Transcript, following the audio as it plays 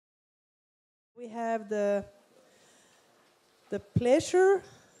We have the pleasure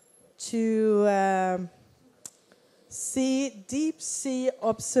to see deep sea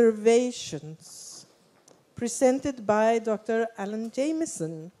observations presented by Dr. Alan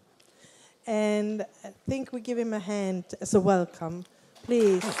Jamieson. And I think we give him a hand as a welcome.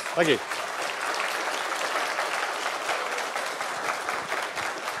 Please. Thank you.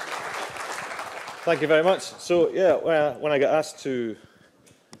 Thank you very much. So, yeah, when I got asked to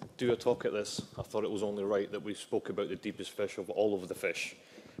do a talk at this, I thought it was only right that we spoke about the deepest fish of all of the fish,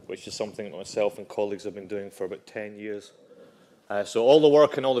 which is something that myself and colleagues have been doing for about 10 years. So all the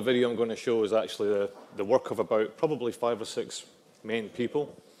work and all the video I'm going to show is actually the work of about probably 5 or 6 main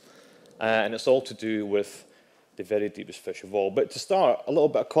people. And it's all to do with the very deepest fish of all. But to start, a little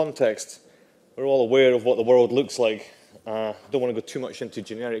bit of context. We're all aware of what the world looks like. Don't want to go too much into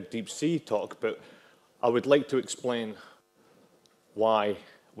generic deep sea talk, but I would like to explain why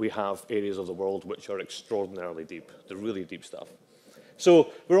we have areas of the world which are extraordinarily deep, the really deep stuff.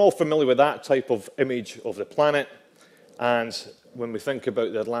 So we're all familiar with that type of image of the planet. And when we think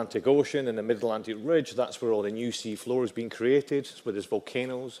about the Atlantic Ocean and the Mid-Atlantic Ridge, that's where all the new sea floor is being created, where there's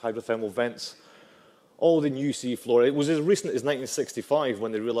volcanoes, hydrothermal vents, all the new sea floor. It was as recent as 1965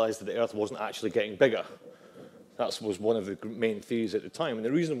 when they realized that the Earth wasn't actually getting bigger. That was one of the main theories at the time. And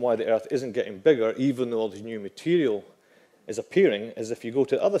the reason why the Earth isn't getting bigger, even though all this new material is appearing, is if you go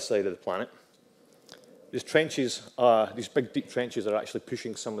to the other side of the planet, these trenches, these big deep trenches are actually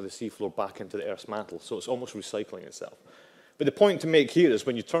pushing some of the seafloor back into the Earth's mantle, so it's almost recycling itself. But the point to make here is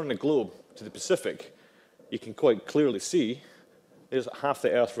when you turn the globe to the Pacific, you can quite clearly see there's half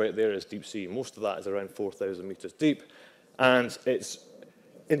the Earth right there is deep sea. Most of that is around 4,000 meters deep, and it's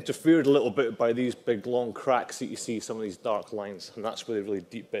interfered a little bit by these big long cracks that you see, some of these dark lines, and that's where the really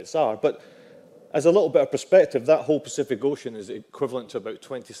deep bits are. But as a little bit of perspective, that whole Pacific Ocean is equivalent to about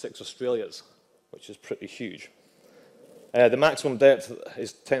 26 Australias, which is pretty huge. The maximum depth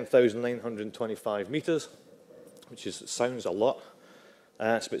is 10,925 meters, which sounds a lot.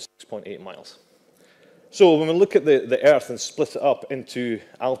 It's about 6.8 miles. So when we look at the Earth and split it up into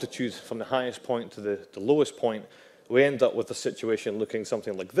altitude from the highest point to the lowest point, we end up with a situation looking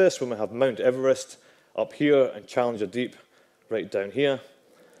something like this, when we have Mount Everest up here and Challenger Deep right down here.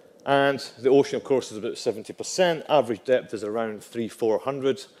 And the ocean, of course, is about 70%. Average depth is around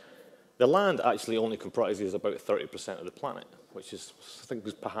 300-400. The land actually only comprises about 30% of the planet, which is, I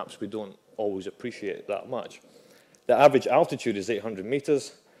think, perhaps we don't always appreciate that much. The average altitude is 800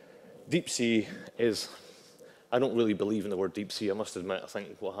 meters. Deep sea is, I don't really believe in the word deep sea, I must admit. I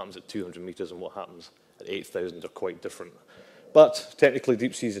think what happens at 200 meters and what happens at 8,000 are quite different. But technically,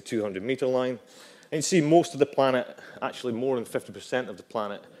 deep sea is a 200-meter line. And you see most of the planet, actually more than 50% of the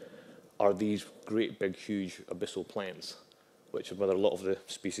planet, are these great big huge abyssal plains, which are where a lot of the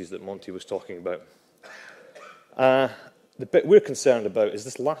species that Monty was talking about. The bit we're concerned about is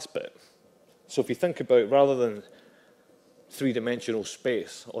this last bit. So if you think about, rather than three-dimensional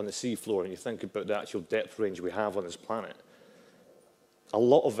space on the seafloor, and you think about the actual depth range we have on this planet, a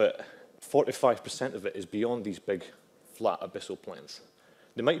lot of it, 45% of it, is beyond these big flat abyssal plains.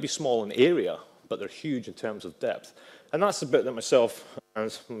 They might be small in area, but they're huge in terms of depth. And that's the bit that myself and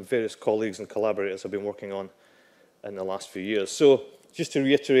various colleagues and collaborators have been working on in the last few years. So just to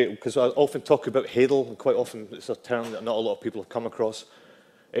reiterate, because I often talk about hadal, and quite often it's a term that not a lot of people have come across.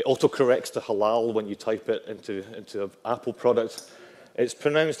 It autocorrects to halal when you type it into an Apple product. It's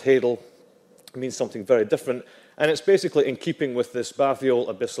pronounced hadal. It means something very different. And it's basically in keeping with this bathyal,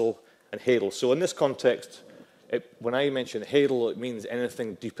 abyssal, and hadal. So in this context, when I mention hadal, it means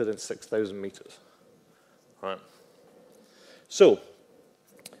anything deeper than 6,000 meters. Right. So,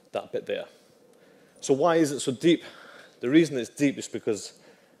 that bit there. So why is it so deep? The reason it's deep is because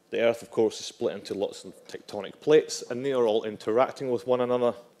the Earth, of course, is split into lots of tectonic plates, and they are all interacting with one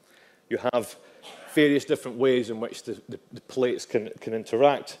another. You have various different ways in which the plates can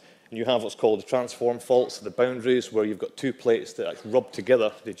interact, and you have what's called the transform faults, the boundaries, where you've got two plates that rub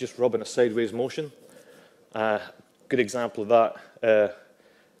together. They just rub in a sideways motion. Good example of that,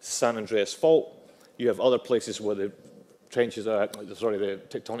 San Andreas Fault. You have other places where the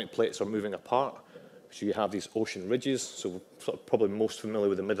tectonic plates are moving apart. So you have these ocean ridges. So we're sort of probably most familiar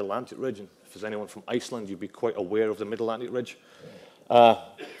with the Mid-Atlantic Ridge. And if there's anyone from Iceland, you'd be quite aware of the Mid-Atlantic Ridge. And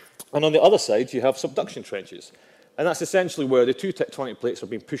on the other side, you have subduction trenches. And that's essentially where the two tectonic plates are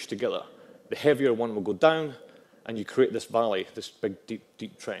being pushed together. The heavier one will go down, and you create this valley, this big,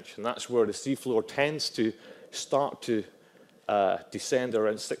 deep trench. And that's where the seafloor tends to start to descend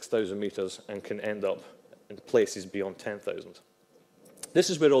around 6,000 meters and can end up in places beyond 10,000. This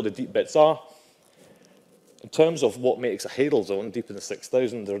is where all the deep bits are. In terms of what makes a hadal zone deep in the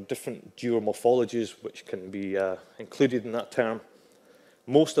 6,000, there are different geomorphologies which can be included in that term.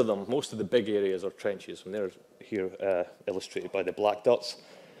 Most of the big areas are trenches, and they're here illustrated by the black dots.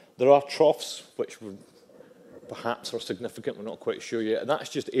 There are troughs, which perhaps are significant, we're not quite sure yet, and that's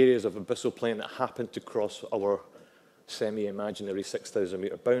just areas of abyssal plain that happen to cross our semi-imaginary 6,000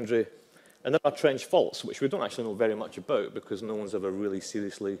 metre boundary. And there are trench faults, which we don't actually know very much about because no one's ever really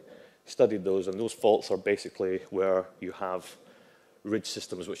seriously studied those, and those faults are basically where you have ridge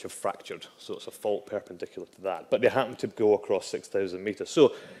systems which have fractured, so it's a fault perpendicular to that, but they happen to go across 6,000 metres.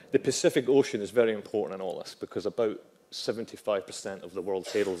 So the Pacific Ocean is very important in all this because about 75% of the world's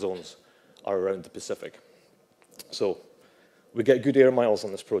hadal zones are around the Pacific. So we get good air miles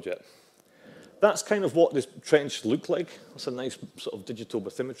on this project. That's kind of what this trench looked like. It's a nice sort of digital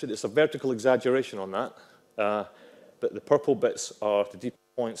bathymetry. It's a vertical exaggeration on that, but the purple bits are the deep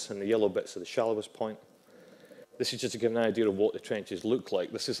points and the yellow bits are the shallowest point. This is just to give an idea of what the trenches look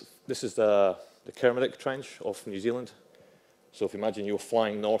like. This is the Kermadec Trench off New Zealand. So if you imagine you're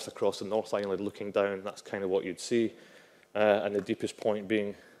flying north across the North Island looking down, that's kind of what you'd see. And the deepest point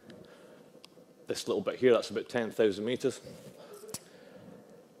being this little bit here, that's about 10,000 metres.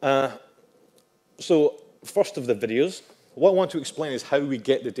 So first of the videos, what I want to explain is how we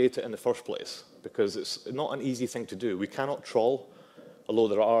get the data in the first place, because it's not an easy thing to do. We cannot trawl, although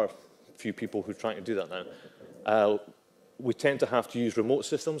there are a few people who are trying to do that now. We tend to have to use remote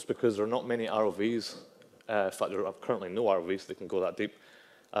systems because there are not many ROVs. In fact, there are currently no ROVs that can go that deep.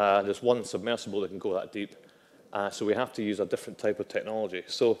 There's one submersible that can go that deep. So we have to use a different type of technology.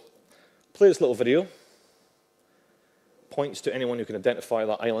 So play this little video. Points to anyone who can identify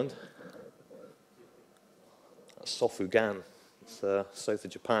that island. That's Sofugan. It's south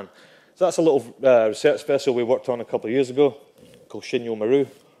of Japan. So that's a little research vessel we worked on a couple of years ago called Shinyo Maru.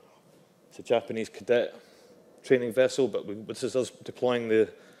 It's a Japanese cadet training vessel, but this is us deploying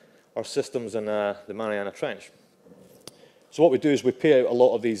our systems in the Mariana Trench. So what we do is we pay out a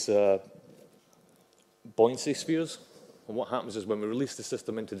lot of these buoyancy spheres, and what happens is when we release the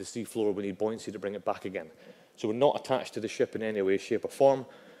system into the seafloor, we need buoyancy to bring it back again. So we're not attached to the ship in any way, shape or form.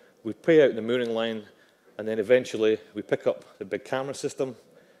 We pay out the mooring line, and then eventually we pick up the big camera system,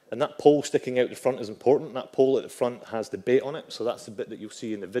 and that pole sticking out the front is important. That pole at the front has the bait on it, so that's the bit that you'll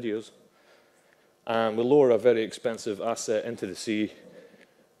see in the videos. And we lower a very expensive asset into the sea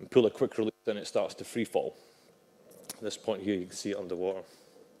and pull a quick release, and it starts to free fall. At this point here, you can see it underwater.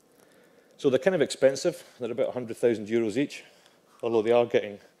 So they're kind of expensive. They're about 100,000 euros each, although they are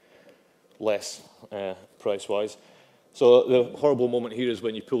getting less price-wise. So the horrible moment here is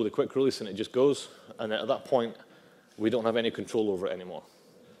when you pull the quick release and it just goes, and at that point, we don't have any control over it anymore.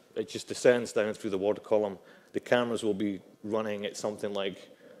 It just descends down through the water column. The cameras will be running at something like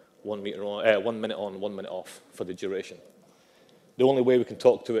 1 minute on, 1 minute off for the duration. The only way we can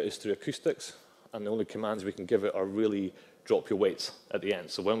talk to it is through acoustics, and the only commands we can give it are really drop your weights at the end.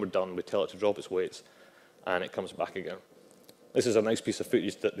 So when we're done, we tell it to drop its weights, and it comes back again. This is a nice piece of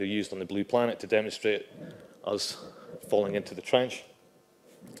footage that they used on the Blue Planet to demonstrate us falling into the trench.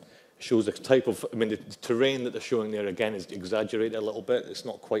 It shows the type of, the terrain that they're showing there again is exaggerated a little bit. It's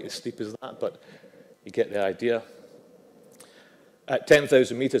not quite as steep as that, but you get the idea. At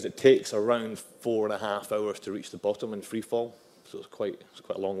 10,000 metres, it takes around 4.5 hours to reach the bottom in free fall, so it's quite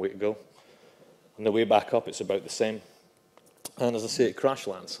a long way to go. On the way back up, it's about the same. And as I say, it crash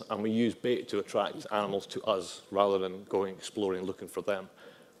lands, and we use bait to attract animals to us rather than going exploring looking for them,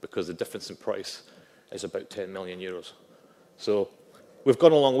 because the difference in price is about 10 million euros. So we've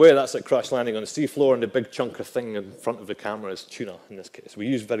gone a long way. That's like crash landing on the seafloor, and the big chunk of thing in front of the camera is tuna in this case. We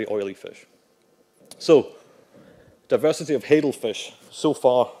use very oily fish. So diversity of hadal fish. So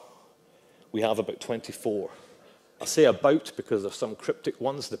far, we have about 24. I say about because there's some cryptic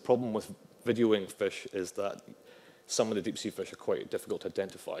ones. The problem with videoing fish is that some of the deep sea fish are quite difficult to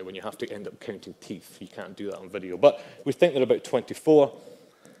identify. When you have to end up counting teeth, you can't do that on video. But we think there are about 24.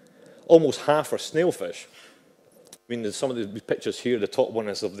 Almost half are snailfish. Some of the pictures here, the top one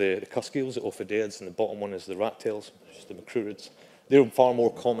is of the Cusk eels, the Ophidiidae, and the bottom one is the rat tails, which is the Macrouridae. They're far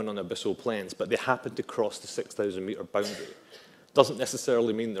more common on abyssal plains, but they happen to cross the 6,000 metre boundary. Doesn't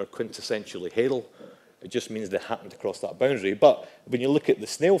necessarily mean they're quintessentially hadal. It just means they happen to cross that boundary. But when you look at the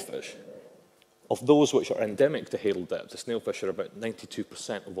snailfish, of those which are endemic to hadal depth, the snailfish are about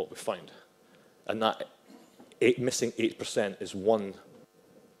 92% of what we find. And that missing 8% is one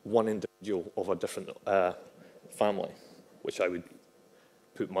individual of a different family, which I would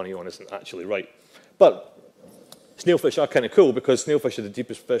put money on isn't actually right. But snailfish are kind of cool because snailfish are the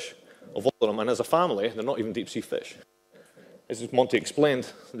deepest fish of all of them, and as a family, they're not even deep sea fish. as Monty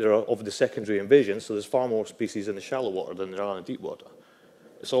explained, there are of the secondary invasions, so there's far more species in the shallow water than there are in the deep water.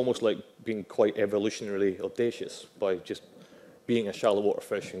 It's almost like being quite evolutionarily audacious by just being a shallow water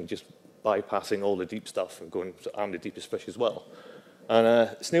fish and just bypassing all the deep stuff and going, I'm the deepest fish as well. And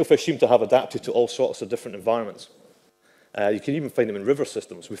snailfish seem to have adapted to all sorts of different environments. You can even find them in river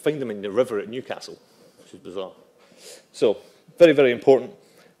systems. We find them in the river at Newcastle, which is bizarre. So, very, very important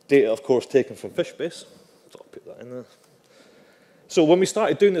data, of course, taken from FishBase. So I'll put that in there. So when we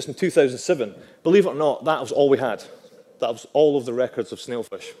started doing this in 2007, believe it or not, that was all we had. That was all of the records of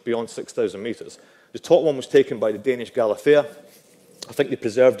snailfish beyond 6,000 meters. The top one was taken by the Danish Galathea. I think they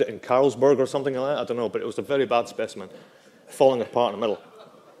preserved it in Carlsberg or something like that, I don't know, but it was a very bad specimen, falling apart in the middle.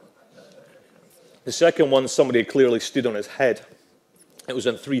 The second one, somebody clearly stood on his head. It was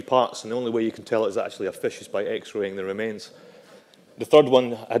in 3 parts, and the only way you can tell it's actually a fish is by x-raying the remains. The third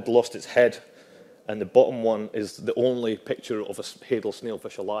one had lost its head, and the bottom one is the only picture of a hadal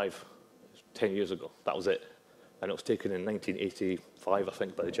snailfish alive 10 years ago. That was it. And it was taken in 1985, I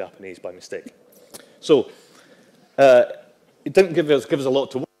think, by the Japanese by mistake. So it didn't give us a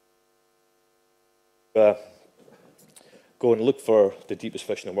lot to go and look for the deepest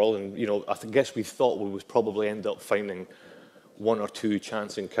fish in the world. And, you know, I guess we thought we would probably end up finding 1 or 2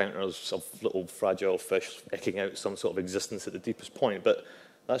 chance encounters of little fragile fish eking out some sort of existence at the deepest point. But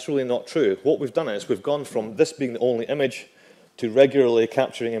that's really not true. What we've done is we've gone from this being the only image to regularly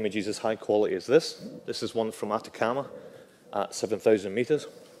capturing images as high quality as this. This is one from Atacama at 7,000 meters.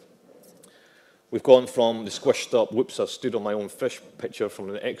 We've gone from the squished up, whoops, I stood on my own fish picture from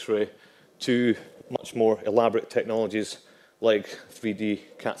the X-ray to much more elaborate technologies like 3D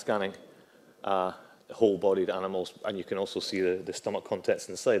CAT scanning, whole-bodied animals, and you can also see the stomach contents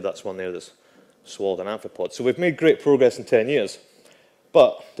inside. That's one there that's swallowed an amphipod. So we've made great progress in 10 years,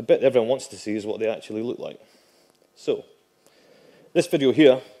 but the bit everyone wants to see is what they actually look like. So, this video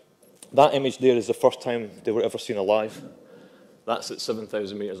here, that image there is the first time they were ever seen alive. That's at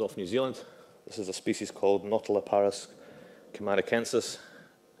 7,000 meters off New Zealand. This is a species called Nautilus camaracensis.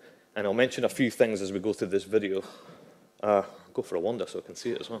 And I'll mention a few things as we go through this video. Go for a wander so I can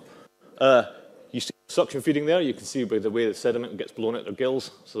see it as well. You see suction feeding there. You can see by the way the sediment gets blown out their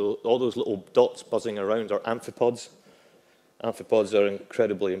gills. So all those little dots buzzing around are amphipods. Amphipods are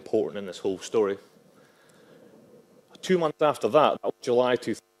incredibly important in this whole story. 2 months after that was July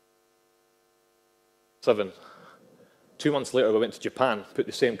 2007. 2 months later, we went to Japan, put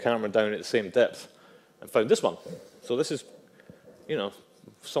the same camera down at the same depth, and found this one. So this is, you know,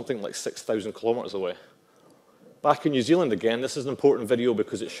 something like 6,000 kilometers away. Back in New Zealand again, this is an important video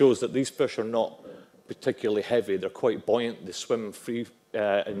because it shows that these fish are not particularly heavy. They're quite buoyant. They swim free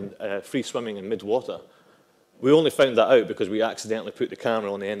swimming in mid-water. We only found that out because we accidentally put the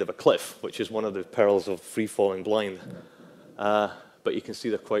camera on the end of a cliff, which is one of the perils of free-falling blind. But you can see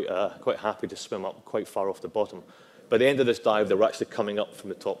they're quite happy to swim up quite far off the bottom. By the end of this dive, they're actually coming up from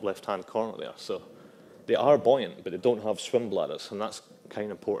the top left-hand corner there. So they are buoyant, but they don't have swim bladders, and that's kind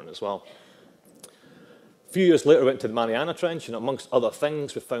of important as well. A few years later, we went to the Mariana Trench, and amongst other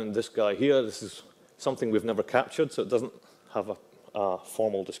things, we found this guy here. This is something we've never captured, so it doesn't have a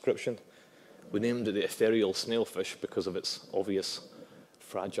formal description. We named it the ethereal snailfish because of its obvious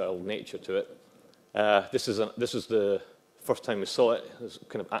fragile nature to it. This is the first time we saw it. It was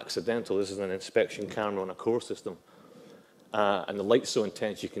kind of accidental. This is an inspection camera on a core system. And the light's so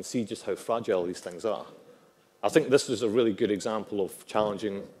intense, you can see just how fragile these things are. I think this is a really good example of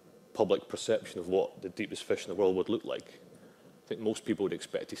challenging public perception of what the deepest fish in the world would look like. I think most people would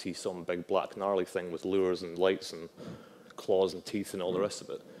expect to see some big black gnarly thing with lures and lights and claws and teeth and all the rest of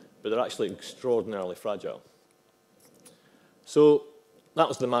it. But they're actually extraordinarily fragile. So that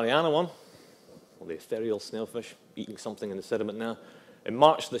was the Mariana one, or the ethereal snailfish, eating something in the sediment now. In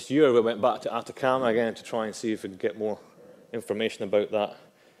March this year, we went back to Atacama again to try and see if we could get more information about that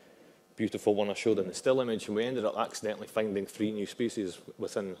beautiful one I showed in the still image, and we ended up accidentally finding 3 new species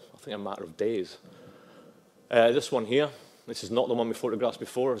within, I think, a matter of days. This one here, this is not the one we photographed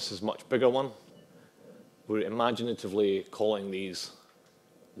before, this is a much bigger one. We're imaginatively calling these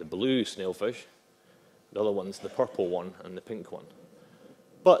the blue snailfish, the other one's the purple one and the pink one.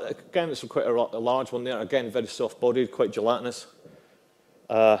 But again, it's quite a large one there. Again, very soft-bodied, quite gelatinous.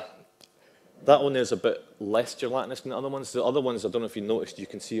 That one is a bit less gelatinous than the other ones. The other ones, I don't know if you noticed, you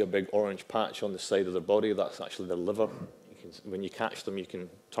can see a big orange patch on the side of their body. That's actually their liver. When you catch them, you can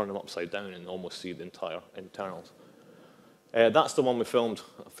turn them upside down and almost see the entire internals. That's the one we filmed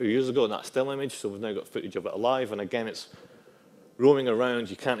a few years ago in that still image, so we've now got footage of it alive. And again, it's roaming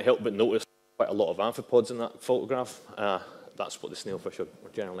around. You can't help but notice quite a lot of amphipods in that photograph. That's what the snailfish are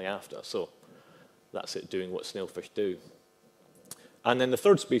generally after. So that's it doing what snailfish do. And then the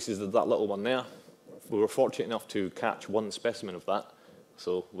third species is that little one there. We were fortunate enough to catch one specimen of that,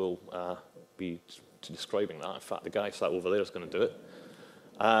 so we'll be describing that. In fact, the guy sat over there is going to do it.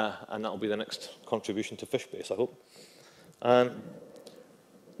 And that will be the next contribution to FishBase, I hope. And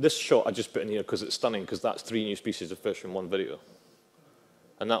this shot I just put in here because it's stunning, because that's 3 new species of fish in one video.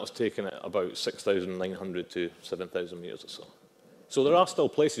 And that was taken at about 6,900 to 7,000 meters or so. So there are still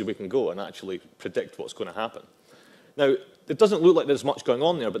places we can go and actually predict what's going to happen. Now, it doesn't look like there's much going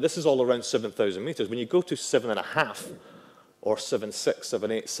on there, but this is all around 7,000 meters. When you go to 7.5 or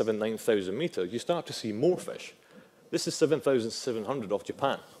 7,600, 7,800, 7,000, 9,000 meters, you start to see more fish. This is 7,700 off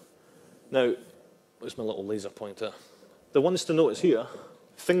Japan. Now, where's my little laser pointer? The ones to notice here,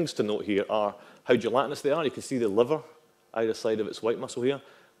 things to note here, are how gelatinous they are. You can see the liver either side of its white muscle here.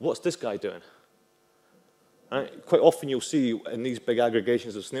 What's this guy doing? Right? Quite often you'll see in these big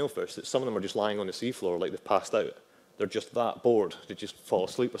aggregations of snailfish that some of them are just lying on the seafloor like they've passed out. They're just that bored. They just fall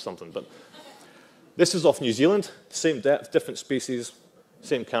asleep or something. But this is off New Zealand, same depth, different species,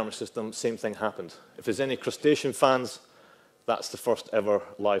 same camera system, same thing happened. If there's any crustacean fans, that's the first ever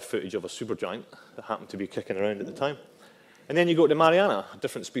live footage of a supergiant that happened to be kicking around at the time. And then you go to Mariana,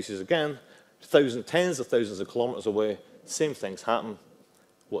 different species again, tens of thousands of kilometers away, same things happen.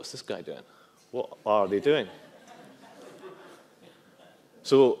 What's this guy doing? What are they doing?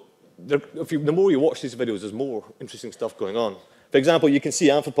 So the more you watch these videos, there's more interesting stuff going on. For example, you can see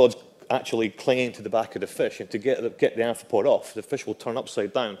amphipods actually clinging to the back of the fish, and to get the amphipod off, the fish will turn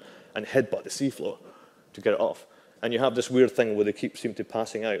upside down and headbutt the seafloor to get it off. And you have this weird thing where they seem to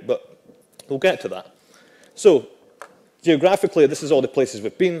passing out, but we'll get to that. So geographically, this is all the places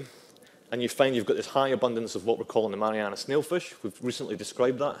we've been, and you find you've got this high abundance of what we're calling the Mariana snailfish. We've recently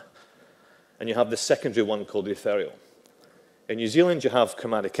described that. And you have this secondary one called the ethereal. In New Zealand, you have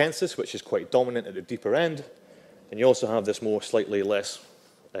Comadicensis, which is quite dominant at the deeper end, and you also have this more slightly less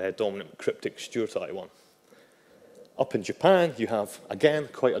dominant cryptic Stuarti one. Up in Japan, you have, again,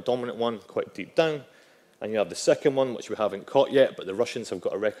 quite a dominant one, quite deep down, and you have the second one, which we haven't caught yet, but the Russians have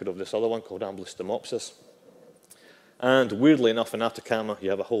got a record of this other one called Amblystomopsis. And weirdly enough, in Atacama, you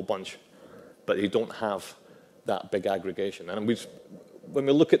have a whole bunch, but you don't have that big aggregation. And when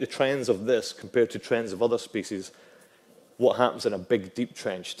we look at the trends of this compared to trends of other species, what happens in a big, deep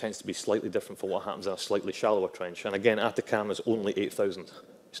trench tends to be slightly different from what happens in a slightly shallower trench. And again, Atacama is only 8,000.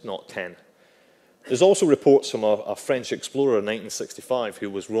 It's not 10. There's also reports from a French explorer in 1965 who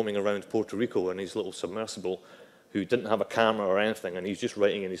was roaming around Puerto Rico in his little submersible, who didn't have a camera or anything, and he's just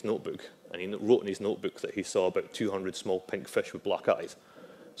writing in his notebook. And he wrote in his notebook that he saw about 200 small pink fish with black eyes.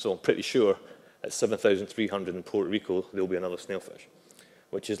 So I'm pretty sure at 7,300 in Puerto Rico, there'll be another snailfish,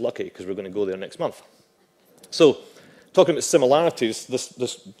 which is lucky because we're going to go there next month. So, talking about similarities,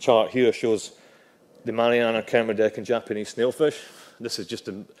 this chart here shows the Mariana, Kermadec, and Japanese snailfish. This is just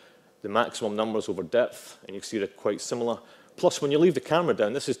the maximum numbers over depth, and you can see they're quite similar. Plus, when you leave the camera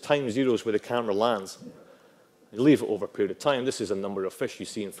down, this is time zeros where the camera lands. You leave it over a period of time. This is a number of fish you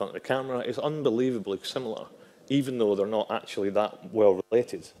see in front of the camera. It's unbelievably similar, even though they're not actually that well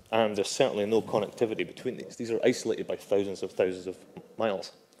related. And there's certainly no connectivity between these. These are isolated by thousands of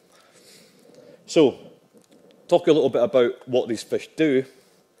miles. So, talk a little bit about what these fish do.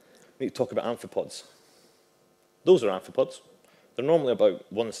 We need to talk about amphipods. Those are amphipods. They're normally about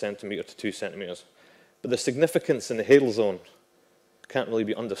 1 centimetre to 2 centimetres. But the significance in the hadal zone can't really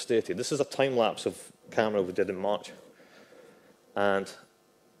be understated. This is a time lapse of camera we did in March. And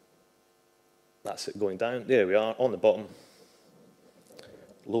that's it going down. There we are, on the bottom.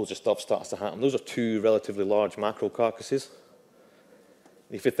 Loads of stuff starts to happen. Those are 2 relatively large mackerel carcasses.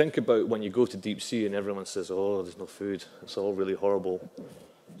 If you think about when you go to deep sea and everyone says, oh, there's no food, it's all really horrible,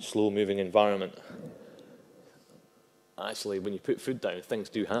 slow-moving environment. Actually, when you put food down, things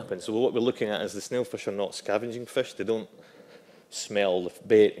do happen. So what we're looking at is the snailfish are not scavenging fish. They don't smell the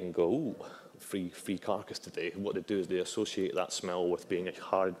bait and go, ooh, free carcass today. What they do is they associate that smell with being a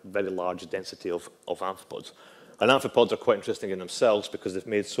hard, very large density of amphipods. And amphipods are quite interesting in themselves because they've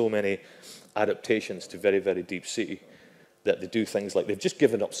made so many adaptations to very, very deep sea that they do things like they've just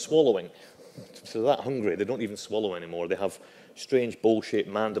given up swallowing. So they're that hungry, they don't even swallow anymore. They have strange bowl-shaped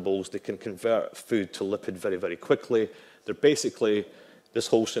mandibles. They can convert food to lipid very, very quickly. They're basically, this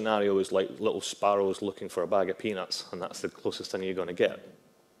whole scenario is like little sparrows looking for a bag of peanuts, and that's the closest thing you're going to get.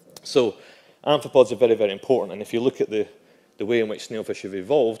 So amphipods are very, very important, and if you look at the way in which snailfish have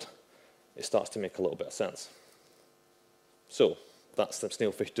evolved, it starts to make a little bit of sense. So that's the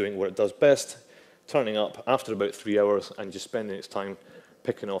snailfish doing what it does best, turning up after about 3 hours and just spending its time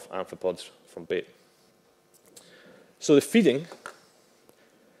picking off amphipods from bait. So the feeding,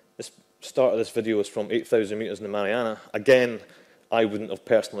 this start of this video is from 8,000 meters in the Mariana. Again, I wouldn't have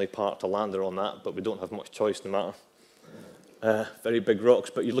personally parked a lander on that, but we don't have much choice no matter. Very big rocks,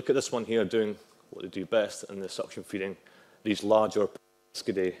 but you look at this one here doing what they do best, and they're suction feeding these larger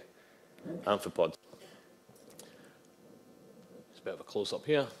Ophidiidae amphipods. It's a bit of a close-up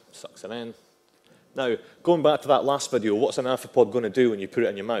here, sucks it in. Now, going back to that last video, what's an amphipod going to do when you put it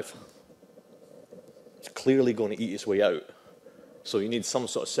in your mouth? It's clearly going to eat its way out. So you need some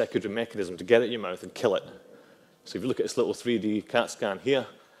sort of secondary mechanism to get it in your mouth and kill it. So if you look at this little 3D CAT scan here,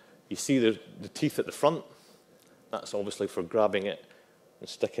 you see the teeth at the front. That's obviously for grabbing it and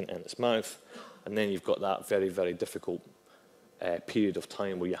sticking it in its mouth. And then you've got that very, very difficult period of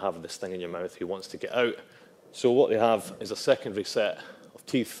time where you have this thing in your mouth who wants to get out. So what they have is a secondary set of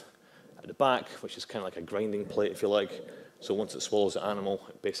teeth at the back, which is kind of like a grinding plate, if you like. So once it swallows the animal,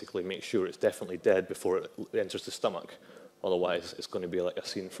 it basically makes sure it's definitely dead before it enters the stomach. Otherwise, it's going to be like a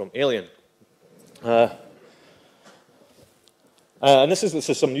scene from Alien. And this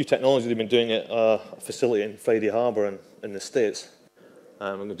is some new technology they've been doing at a facility in Friday Harbour in the States.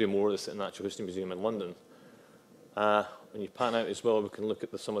 I'm going to do more of this at the Natural History Museum in London. When you pan out as well, we can look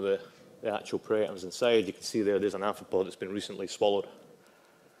at some of the actual prey items inside. You can see there's an amphipod that's been recently swallowed.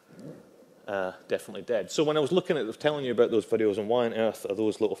 Definitely dead. So when I was telling you about those videos and why on earth are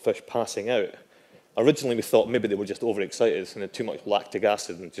those little fish passing out, originally we thought maybe they were just overexcited and had too much lactic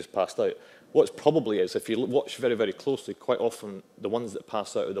acid and just passed out. What it probably is, if you watch very, very closely, quite often the ones that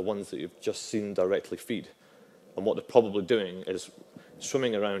pass out are the ones that you've just seen directly feed. And what they're probably doing is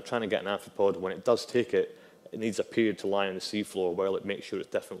swimming around trying to get an amphipod. When it does take it, it needs a period to lie on the seafloor while it makes sure it's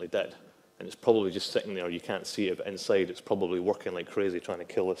definitely dead. And it's probably just sitting there, you can't see it, but inside it's probably working like crazy trying to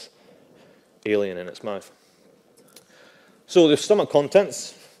kill this alien in its mouth. So the stomach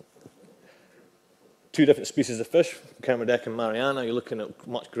contents, two different species of fish, Macrouridae and Mariana. You're looking at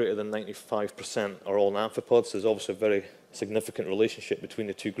much greater than 95% are all amphipods. There's obviously a very significant relationship between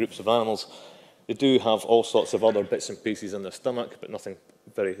the two groups of animals. They do have all sorts of other bits and pieces in their stomach, but nothing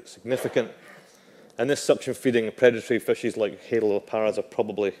very significant. And this suction-feeding predatory fishes like hadal Liparidae are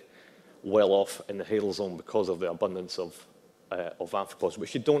probably well off in the hadal zone because of the abundance of amphipods,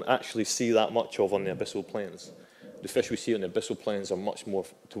 which you don't actually see that much of on the abyssal plains. The fish we see on the abyssal plains are much more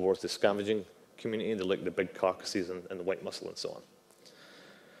towards the scavenging community, they like the big carcasses and the white mussel and so on.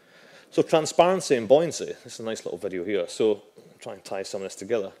 So transparency and buoyancy, this is a nice little video here, so I'll try and tie some of this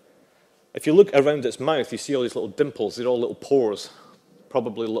together. If you look around its mouth, you see all these little dimples, they're all little pores,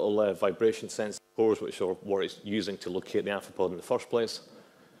 probably little vibration sensitive pores, which are what it's using to locate the amphipod in the first place.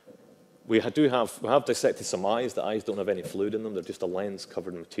 We have dissected some eyes. The eyes don't have any fluid in them, they're just a lens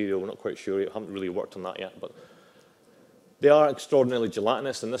covered in material. We're not quite sure, we haven't really worked on that yet, but they are extraordinarily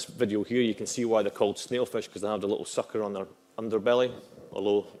gelatinous. In this video here, you can see why they're called snailfish, because they have the little sucker on their underbelly,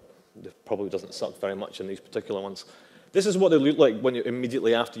 although it probably doesn't suck very much in these particular ones. This is what they look like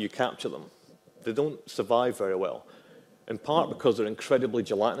immediately after you capture them. They don't survive very well, in part because they're incredibly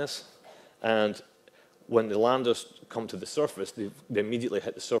gelatinous, and when the landers come to the surface, they immediately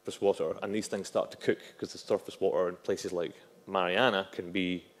hit the surface water, and these things start to cook, because the surface water in places like Mariana can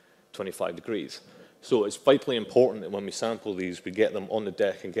be 25 degrees. So it's vitally important that when we sample these, we get them on the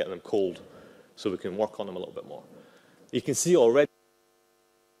deck and get them cold so we can work on them a little bit more. You can see already,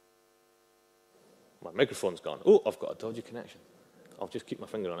 my microphone's gone. Oh, I've got a dodgy connection. I'll just keep my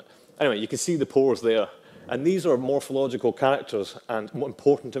finger on it. Anyway, you can see the pores there. And these are morphological characters and more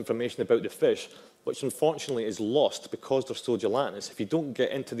important information about the fish, which unfortunately is lost because they're so gelatinous. If you don't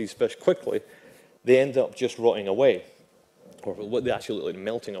get into these fish quickly, they end up just rotting away, or what they actually look like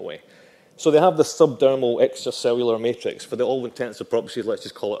melting away. So they have the subdermal extracellular matrix. For all intents and purposes, let's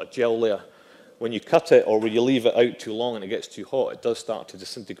just call it a gel layer. When you cut it or when you leave it out too long and it gets too hot, it does start to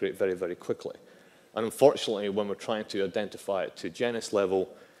disintegrate very, very quickly. And unfortunately, when we're trying to identify it to genus level,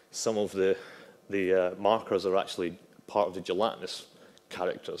 some of the markers are actually part of the gelatinous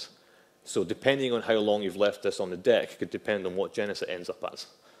characters. So depending on how long you've left this on the deck could depend on what genus it ends up as.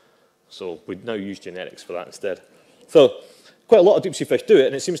 So we now use genetics for that instead. So quite a lot of deep sea fish do it,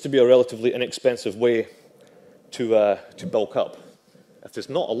 and it seems to be a relatively inexpensive way to bulk up. If there's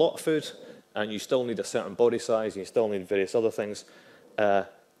not a lot of food, and you still need a certain body size, and you still need various other things,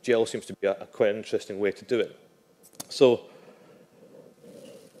 gel seems to be a quite interesting way to do it. So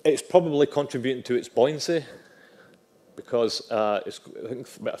it's probably contributing to its buoyancy, because I think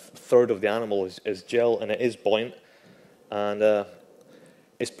about a third of the animal is gel, and it is buoyant, and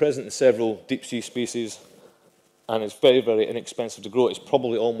it's present in several deep sea species, and it's very, very inexpensive to grow. It's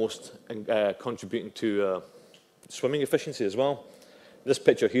probably almost contributing to swimming efficiency as well. This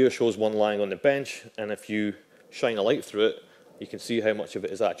picture here shows one lying on the bench, and if you shine a light through it, you can see how much of it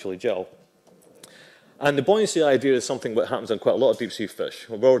is actually gel. And the buoyancy idea is something that happens on quite a lot of deep-sea fish.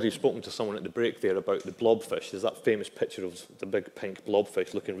 We've already spoken to someone at the break there about the blobfish. There's that famous picture of the big pink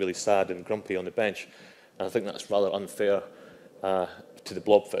blobfish looking really sad and grumpy on the bench. And I think that's rather unfair to the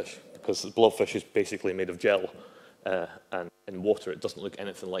blobfish, because the blobfish is basically made of gel, and in water it doesn't look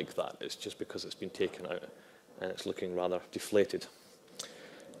anything like that. It's just because it's been taken out and it's looking rather deflated.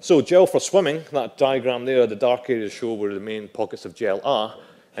 So gel for swimming, that diagram there, the dark areas show where the main pockets of gel are.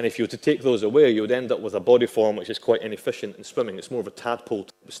 And if you were to take those away, you would end up with a body form which is quite inefficient in swimming. It's more of a tadpole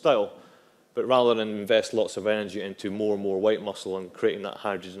type of style. But rather than invest lots of energy into more and more white muscle and creating that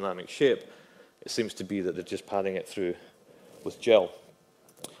hydrodynamic shape, it seems to be that they're just padding it through with gel.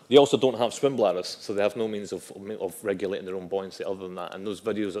 They also don't have swim bladders, so they have no means of regulating their own buoyancy other than that. And those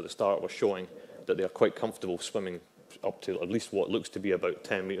videos at the start were showing that they are quite comfortable swimming up to at least what looks to be about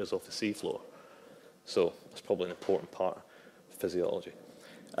 10 meters off the seafloor. So that's probably an important part of physiology.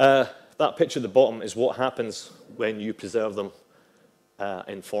 That picture at the bottom is what happens when you preserve them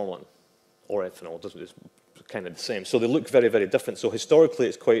in formalin or ethanol. It's kind of the same. So they look very, very different. So historically,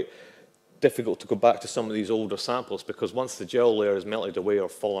 it's quite difficult to go back to some of these older samples, because once the gel layer is melted away or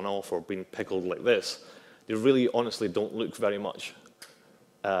fallen off or been pickled like this, they really honestly don't look very much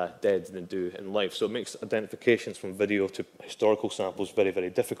dead than they do in life. So it makes identifications from video to historical samples very, very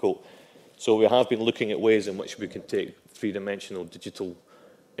difficult. So we have been looking at ways in which we can take three-dimensional digital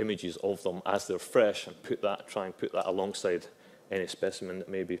images of them as they're fresh and try and put that alongside any specimen that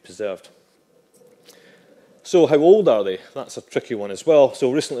may be preserved. So how old are they? That's a tricky one as well.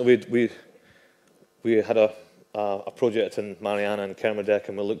 So recently we had a project in Mariana and Kermadec,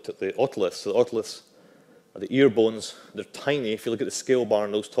 and we looked at the otoliths. So the otoliths are the ear bones. They're tiny. If you look at the scale bar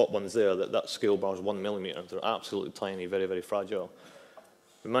and those top ones there, that scale bar is 1 millimeter. They're absolutely tiny, very, very fragile.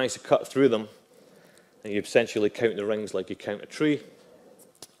 We managed to cut through them, and you essentially count the rings like you count a tree.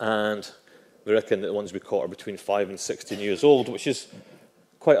 And we reckon that the ones we caught are between 5 and 16 years old, which is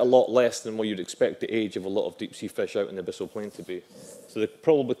quite a lot less than what you'd expect the age of a lot of deep-sea fish out in the abyssal plain to be. So they're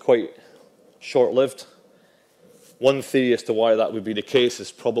probably quite short-lived. One theory as to why that would be the case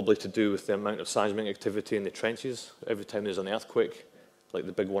is probably to do with the amount of seismic activity in the trenches. Every time there's an earthquake, like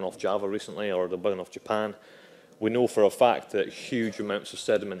the big one off Java recently or the big one off Japan, we know for a fact that huge amounts of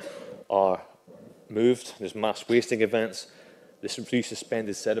sediment are moved. There's mass wasting events. This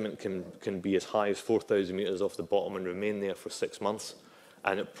resuspended sediment can be as high as 4,000 meters off the bottom and remain there for 6 months.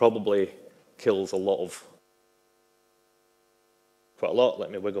 And it probably kills quite a lot. Let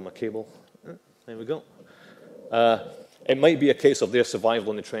me wiggle my cable. There we go. It might be a case of their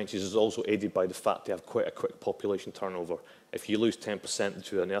survival in the trenches is also aided by the fact they have quite a quick population turnover. If you lose 10%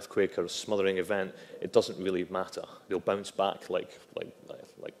 to an earthquake or a smothering event, it doesn't really matter. They'll bounce back like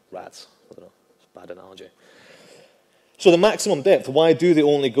rats. I don't know, it's a bad analogy. So the maximum depth, why do they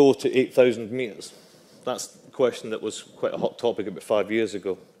only go to 8,000 meters? That's the question that was quite a hot topic about 5 years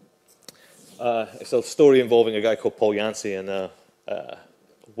ago. It's a story involving a guy called Paul Yancey in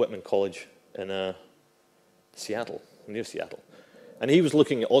Whitman College in Seattle, near Seattle. And he was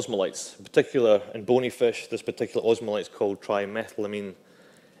looking at osmolytes, in particular in bony fish. This particular osmolyte is called trimethylamine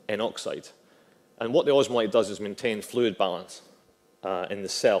N oxide. And what the osmolyte does is maintain fluid balance in the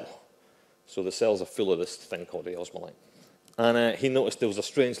cell. So the cells are full of this thing called the osmolyte. And he noticed there was a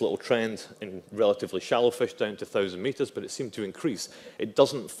strange little trend in relatively shallow fish down to 1,000 meters, but it seemed to increase. It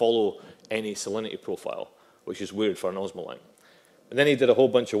doesn't follow any salinity profile, which is weird for an osmolyte. And then he did a whole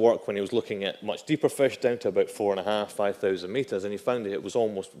bunch of work when he was looking at much deeper fish down to about 4,500, 5,000 meters, and he found that it was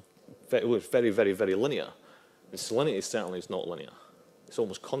very, very, very linear. And salinity certainly is not linear. It's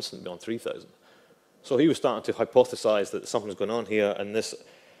almost constant beyond 3,000. So he was starting to hypothesize that something's going on here, and this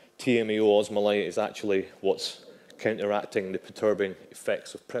TMAO osmolyte is actually what's counteracting the perturbing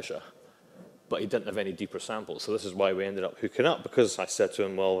effects of pressure. But he didn't have any deeper samples, so this is why we ended up hooking up, because I said to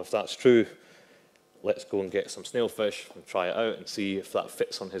him, well, if that's true, let's go and get some snailfish and try it out and see if that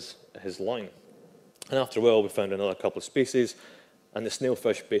fits on his line. And after a while, we found another couple of species, and the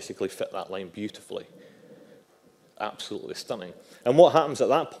snailfish basically fit that line beautifully. Absolutely stunning. And what happens at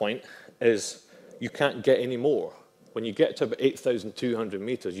that point is you can't get any more. When you get to about 8,200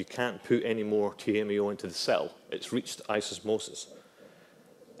 meters, you can't put any more TMAO into the cell. It's reached isosmosis.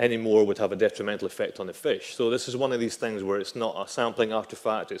 Any more would have a detrimental effect on the fish. So this is one of these things where it's not a sampling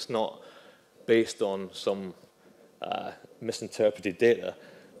artifact, it's not based on some misinterpreted data.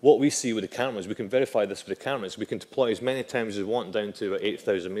 What we see with the cameras, we can verify this with the cameras, we can deploy as many times as we want down to about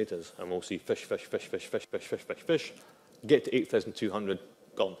 8,000 meters, and we'll see fish, fish, fish, fish, fish, fish, fish, fish, fish, get to 8,200,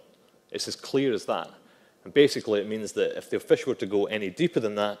 gone. It's as clear as that. And basically it means that if the fish were to go any deeper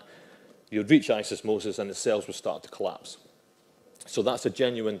than that, you'd reach isosmosis and the cells would start to collapse. So that's a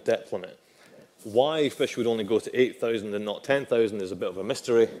genuine depth limit. Why fish would only go to 8,000 and not 10,000 is a bit of a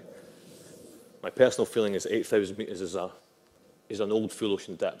mystery. My personal feeling is 8,000 metres is an old full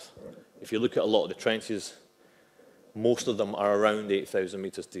ocean depth. If you look at a lot of the trenches, most of them are around 8,000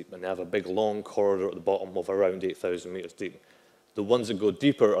 metres deep, and they have a big long corridor at the bottom of around 8,000 metres deep. The ones that go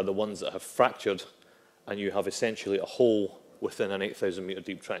deeper are the ones that have fractured, and you have essentially a hole within an 8,000 metre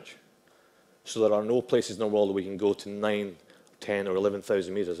deep trench. So there are no places in the world where we can go to 9, 10 or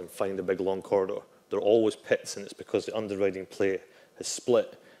 11,000 metres and find a big long corridor. They're always pits, and it's because the underriding plate has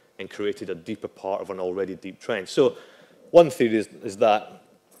split and created a deeper part of an already deep trench. So one theory is that.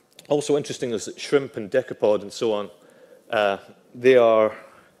 Also interesting is that shrimp and decapod and so on, they are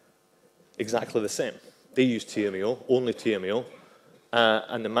exactly the same. They use TMAO, only TMAO,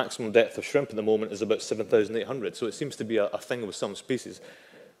 and the maximum depth of shrimp at the moment is about 7,800. So it seems to be a thing with some species.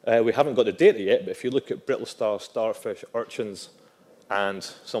 We haven't got the data yet, but if you look at brittle stars, starfish, urchins, and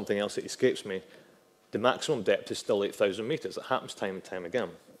something else that escapes me, the maximum depth is still 8,000 metres. It happens time and time again.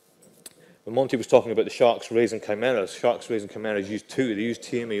 When Monty was talking about the sharks raising chimeras use two. They use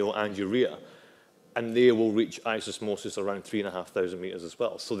TMAO and urea, and they will reach isosmosis around 3,500 metres as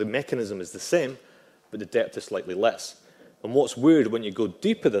well. So the mechanism is the same, but the depth is slightly less. And what's weird, when you go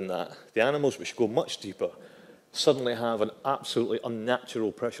deeper than that, the animals which go much deeper suddenly have an absolutely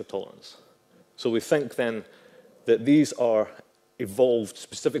unnatural pressure tolerance. So we think then that these are evolved,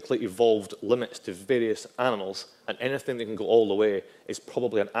 specifically evolved limits to various animals, and anything that can go all the way is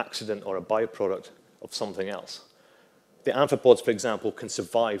probably an accident or a byproduct of something else. The amphipods, for example, can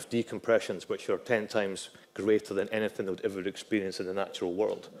survive decompressions which are 10 times greater than anything they would ever experience in the natural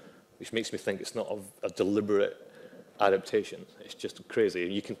world, which makes me think it's not a deliberate adaptation. It's just crazy.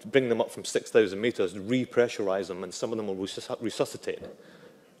 You can bring them up from 6,000 metres, repressurize them, and some of them will resuscitate.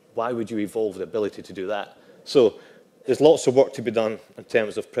 Why would you evolve the ability to do that? So there's lots of work to be done in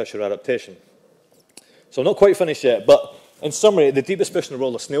terms of pressure adaptation. So I'm not quite finished yet, but in summary, the deepest fish in the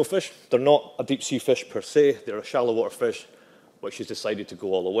world are snailfish. They're not a deep sea fish per se. They're a shallow water fish which has decided to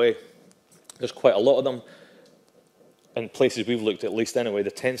go all the way. There's quite a lot of them. In places we've looked at least anyway,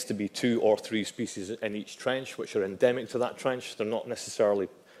 there tends to be 2 or 3 species in each trench which are endemic to that trench. They're not necessarily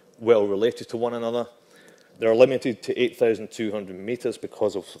well related to one another. They're limited to 8,200 metres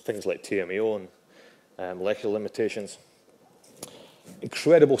because of things like TMAO and molecular limitations.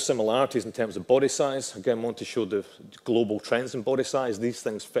 Incredible similarities in terms of body size. Again, Monty showed the global trends in body size. These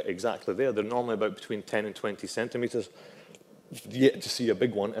things fit exactly there. They're normally about between 10 and 20 centimetres. Yet to see a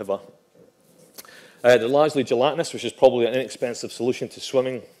big one ever. They're largely gelatinous, which is probably an inexpensive solution to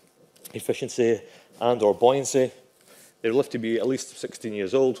swimming efficiency and or buoyancy. They're lived to be at least 16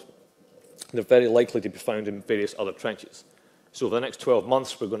 years old. They're very likely to be found in various other trenches. So over the next 12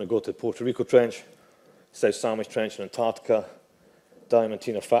 months, we're going to go to the Puerto Rico Trench, South Sandwich Trench in Antarctica,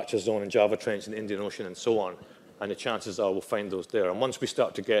 Diamantina Fracture Zone and Java Trench in the Indian Ocean, and so on. And the chances are we'll find those there. And once we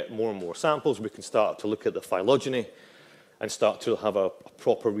start to get more and more samples, we can start to look at the phylogeny and start to have a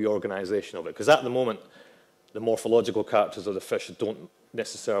proper reorganization of it. Because at the moment, the morphological characters of the fish don't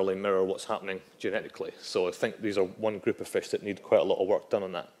necessarily mirror what's happening genetically. So I think these are one group of fish that need quite a lot of work done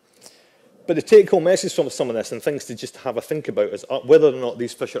on that. But the take-home message from some of this, and things to just have a think about, is whether or not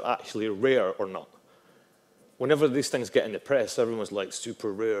these fish are actually rare or not. Whenever these things get in the press, everyone's like,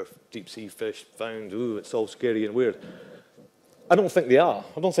 super rare, deep-sea fish found, ooh, it's all scary and weird. I don't think they are.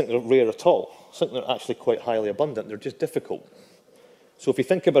 I don't think they're rare at all. I think they're actually quite highly abundant. They're just difficult. So if you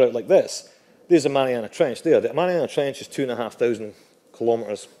think about it like this, there's a Mariana Trench there. The Mariana Trench is 2,500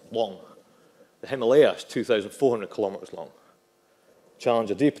 kilometres long. The Himalaya is 2,400 kilometres long.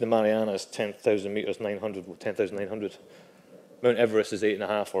 Challenger Deep in the Mariana is 10,000 metres, 10,900. Mount Everest is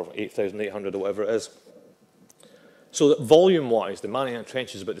 8.5 or 8,800 or whatever it is. So that volume-wise, the Mariana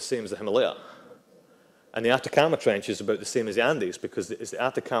Trench is about the same as the Himalaya. And the Atacama Trench is about the same as the Andes, because it's the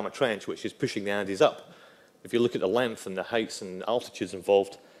Atacama Trench which is pushing the Andes up. If you look at the length and the heights and altitudes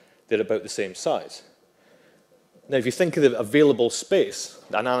involved, they're about the same size. Now, if you think of the available space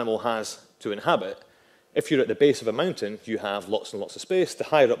that an animal has to inhabit, if you're at the base of a mountain, you have lots and lots of space. The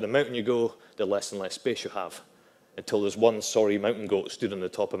higher up the mountain you go, the less and less space you have, until there's one sorry mountain goat stood on the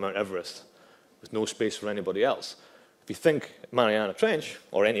top of Mount Everest with no space for anybody else. If you think Mariana Trench,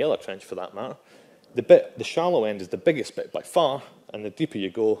 or any other trench for that matter, the shallow end is the biggest bit by far, and the deeper you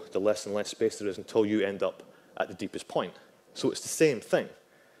go, the less and less space there is until you end up at the deepest point. So it's the same thing.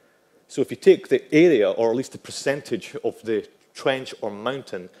 So if you take the area, or at least the percentage of the trench or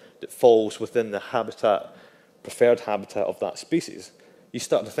mountain that falls within the habitat, preferred habitat of that species, you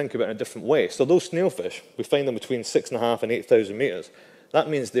start to think about it in a different way. So those snailfish, we find them between 6.5 and 8,000 metres. That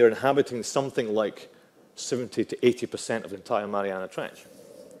means they're inhabiting something like 70 to 80% of the entire Mariana Trench.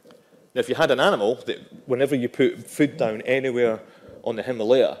 Now, if you had an animal that whenever you put food down anywhere on the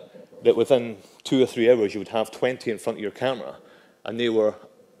Himalaya, that within 2 or 3 hours you would have 20 in front of your camera, and they were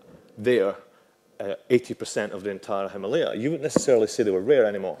there 80% of the entire Himalaya, you wouldn't necessarily say they were rare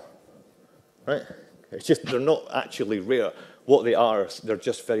anymore, right? It's just they're not actually rare. What they are, they're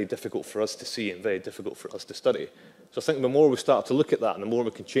just very difficult for us to see and very difficult for us to study. So I think the more we start to look at that and the more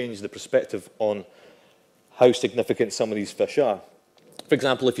we can change the perspective on how significant some of these fish are. For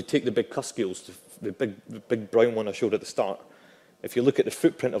example, if you take the big Cusk eels, the big brown one I showed at the start, if you look at the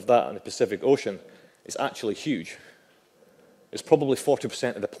footprint of that in the Pacific Ocean, it's actually huge. It's probably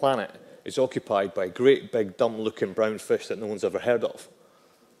 40% of the planet is occupied by great big dumb-looking brown fish that no one's ever heard of.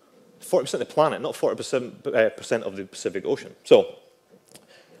 40% of the planet, not 40% of the Pacific Ocean. So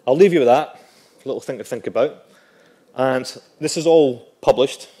I'll leave you with that, a little thing to think about. And this is all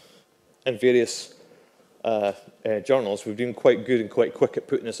published in various journals. We've been quite good and quite quick at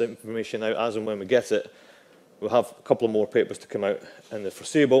putting this information out as and when we get it. We'll have a couple of more papers to come out in the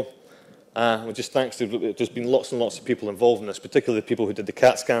foreseeable. Just thanks to, there's been lots and lots of people involved in this, particularly the people who did the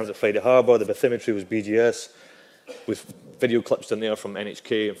CAT scans at Friday Harbour, the bathymetry was BGS, with video clips in there from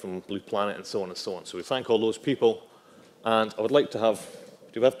NHK and from Blue Planet and so on and so on. So we thank all those people. And I would like to have,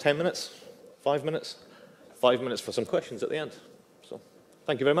 do we have 10 minutes? 5 minutes? 5 minutes for some questions at the end. So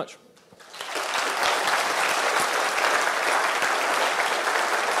thank you very much.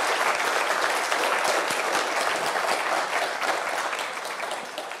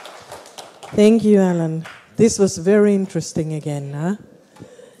 Thank you, Alan. This was very interesting again. Huh?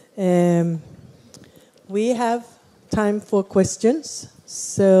 We have time for questions.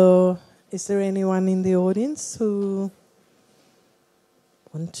 So is there anyone in the audience who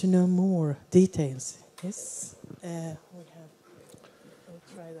want to know more details? Yes? We have. We'll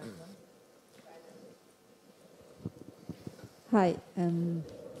try that one. Hi.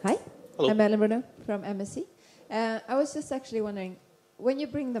 Hi. Hello. I'm Ellen Bruno from MSc. I was just actually wondering, when you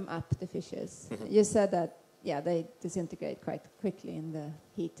bring them up, the fishes, you said that, yeah, they disintegrate quite quickly in the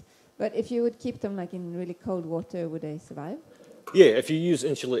heat. But if you would keep them like in really cold water, would they survive? Yeah, if you use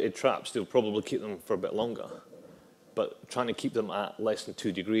insulated traps, they'll probably keep them for a bit longer. But trying to keep them at less than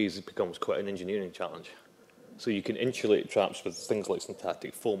 2 degrees, it becomes quite an engineering challenge. So you can insulate traps with things like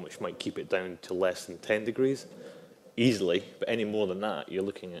syntactic foam, which might keep it down to less than 10 degrees easily. But any more than that, you're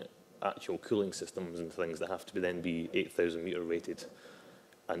looking at actual cooling systems and things that have to then be 8,000 metre rated.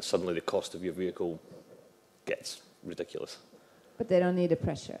 And suddenly the cost of your vehicle gets ridiculous. But they don't need a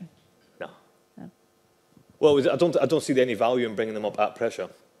pressure? No. No. Well, I don't see any value in bringing them up at pressure,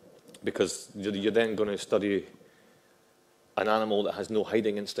 because you're then going to study an animal that has no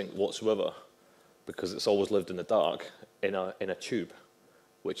hiding instinct whatsoever, because it's always lived in the dark in a tube,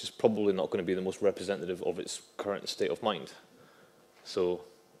 which is probably not going to be the most representative of its current state of mind. So,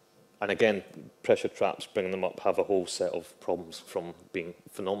 and again, pressure traps, bringing them up, have a whole set of problems, from being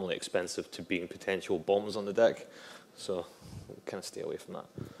phenomenally expensive to being potential bombs on the deck. So kind of stay away from that.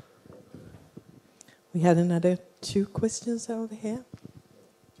 We had another 2 questions over here.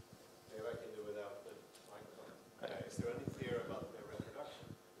 Maybe I can do without the microphone. Is there any theory about their reproduction,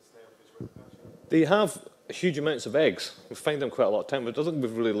 the snailfish reproduction? They have huge amounts of eggs. We find them quite a lot of time, but I don't think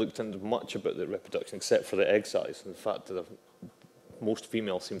we've really looked into much about their reproduction except for the egg size and the fact that most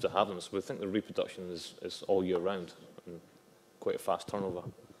females seem to have them. So we think the reproduction is all year round and quite a fast turnover.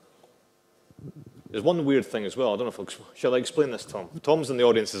 There's one weird thing as well. I don't know if shall I explain this, Tom? Tom's in the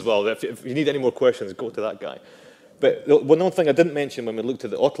audience as well. If you need any more questions, go to that guy. But one thing I didn't mention when we looked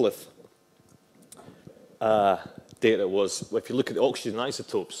at the otolith data was, if you look at the oxygen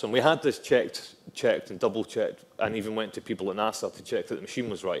isotopes, and we had this checked and double-checked, and even went to people at NASA to check that the machine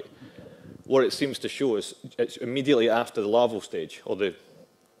was right. What it seems to show is it's immediately after the larval stage, or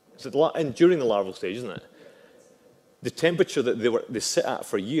during the larval stage, isn't it? The temperature that they sit at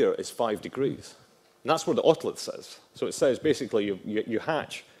for a year is 5 degrees. And that's what the otolith says. So it says basically you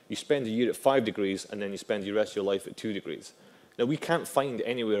hatch, you spend a year at 5 degrees, and then you spend the rest of your life at 2 degrees. Now, we can't find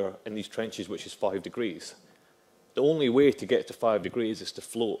anywhere in these trenches which is 5 degrees. The only way to get to 5 degrees is to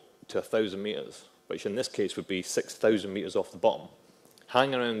float to 1,000 metres, which in this case would be 6,000 metres off the bottom,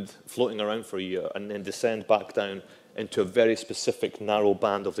 hang around, floating around for a year, and then descend back down into a very specific narrow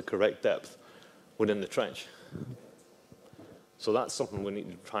band of the correct depth within the trench. So that's something we need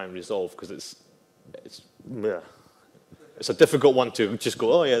to try and resolve, because it's a difficult one to just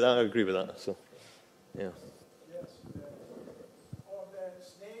go, oh yeah, I agree with that. So, yeah. Yes. Are the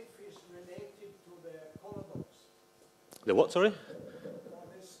snailfish related to the conodons? The what, sorry? Are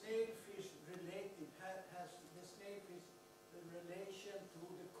the snailfish related? Has the snailfish the relation to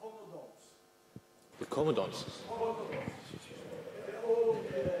the conodons? The comodons. Conodons. The old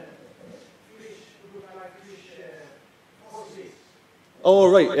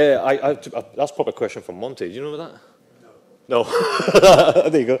Oh, right. Yeah, that's probably a question from Monty. Do you know that? No.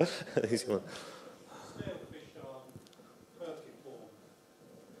 There you go. He's going. Snailfish are herbivorous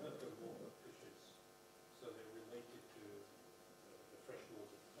fishes, so they're related to the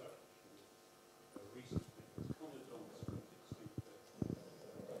freshwater perch. Recently, conodonts could sleep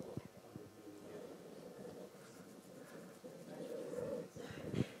for 100 million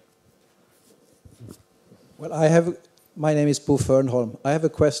years. Well, my name is Bo Fernholm. I have a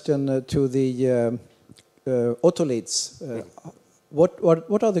question to the otoliths.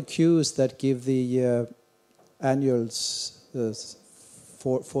 What are the cues that give the annuals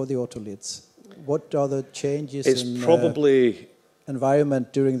for the otoliths? What are the changes in probably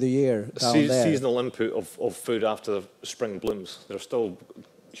environment during the year down there? Seasonal input of food after the spring blooms. There are still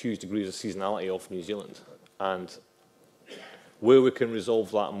huge degrees of seasonality off New Zealand, and where we can resolve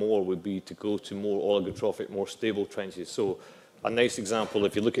that more would be to go to more oligotrophic, more stable trenches. So a nice example,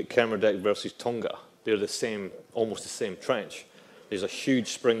 if you look at Kermadec versus Tonga, they're the same, almost the same trench. There's a huge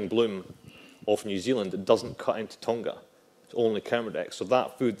spring bloom off New Zealand that doesn't cut into Tonga. It's only Kermadec. So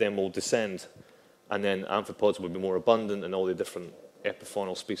that food then will descend, and then amphipods will be more abundant, and all the different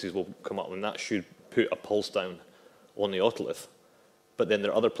epifaunal species will come up, and that should put a pulse down on the otolith. But then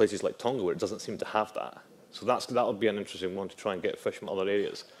there are other places like Tonga where it doesn't seem to have that. So that would be an interesting one to try and get fish from other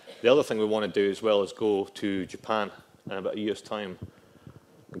areas. The other thing we want to do as well is go to Japan in about a year's time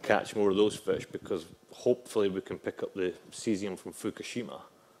and catch more of those fish, because hopefully we can pick up the cesium from Fukushima.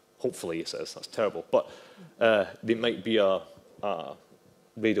 Hopefully, he says. That's terrible. But there might be a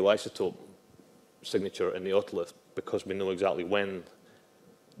radioisotope signature in the otolith, because we know exactly when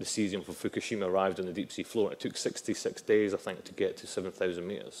the cesium from Fukushima arrived in the deep sea floor. It took 66 days, I think, to get to 7,000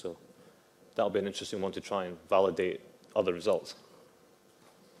 meters. So that'll be an interesting one to try and validate other results.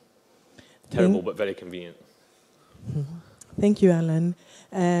 Terrible, but very convenient. Thank you, Alan.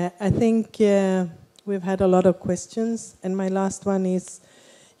 I think we've had a lot of questions, and my last one is,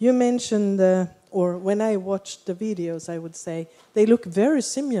 you mentioned, or when I watched the videos, I would say, they look very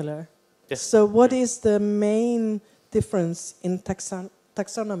similar. Yes. So what is the main difference in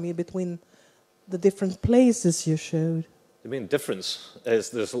taxonomy between the different places you showed? The main difference is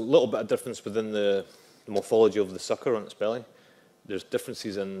there's a little bit of difference within the morphology of the sucker on its belly. There's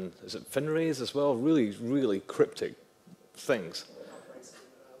differences in, is it fin rays as well? Really, really cryptic things.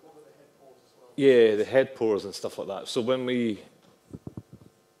 Yeah, the head pores and stuff like that. So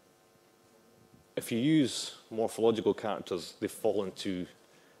if you use morphological characters, they fall into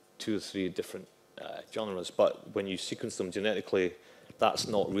 2 or 3 different genres. But when you sequence them genetically, that's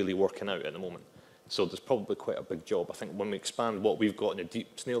not really working out at the moment. So there's probably quite a big job. I think when we expand what we've got in the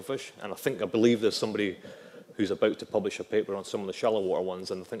deep snailfish, and I believe there's somebody who's about to publish a paper on some of the shallow water ones,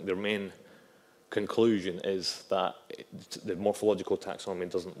 and I think their main conclusion is that the morphological taxonomy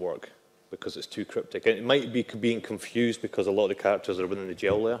doesn't work because it's too cryptic. And it might be being confused because a lot of the characters are within the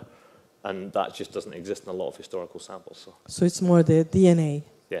gel layer, and that just doesn't exist in a lot of historical samples. So it's more the DNA.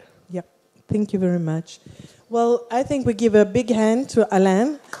 Yeah. Yep. Thank you very much. Well, I think we give a big hand to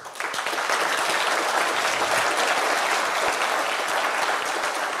Alain.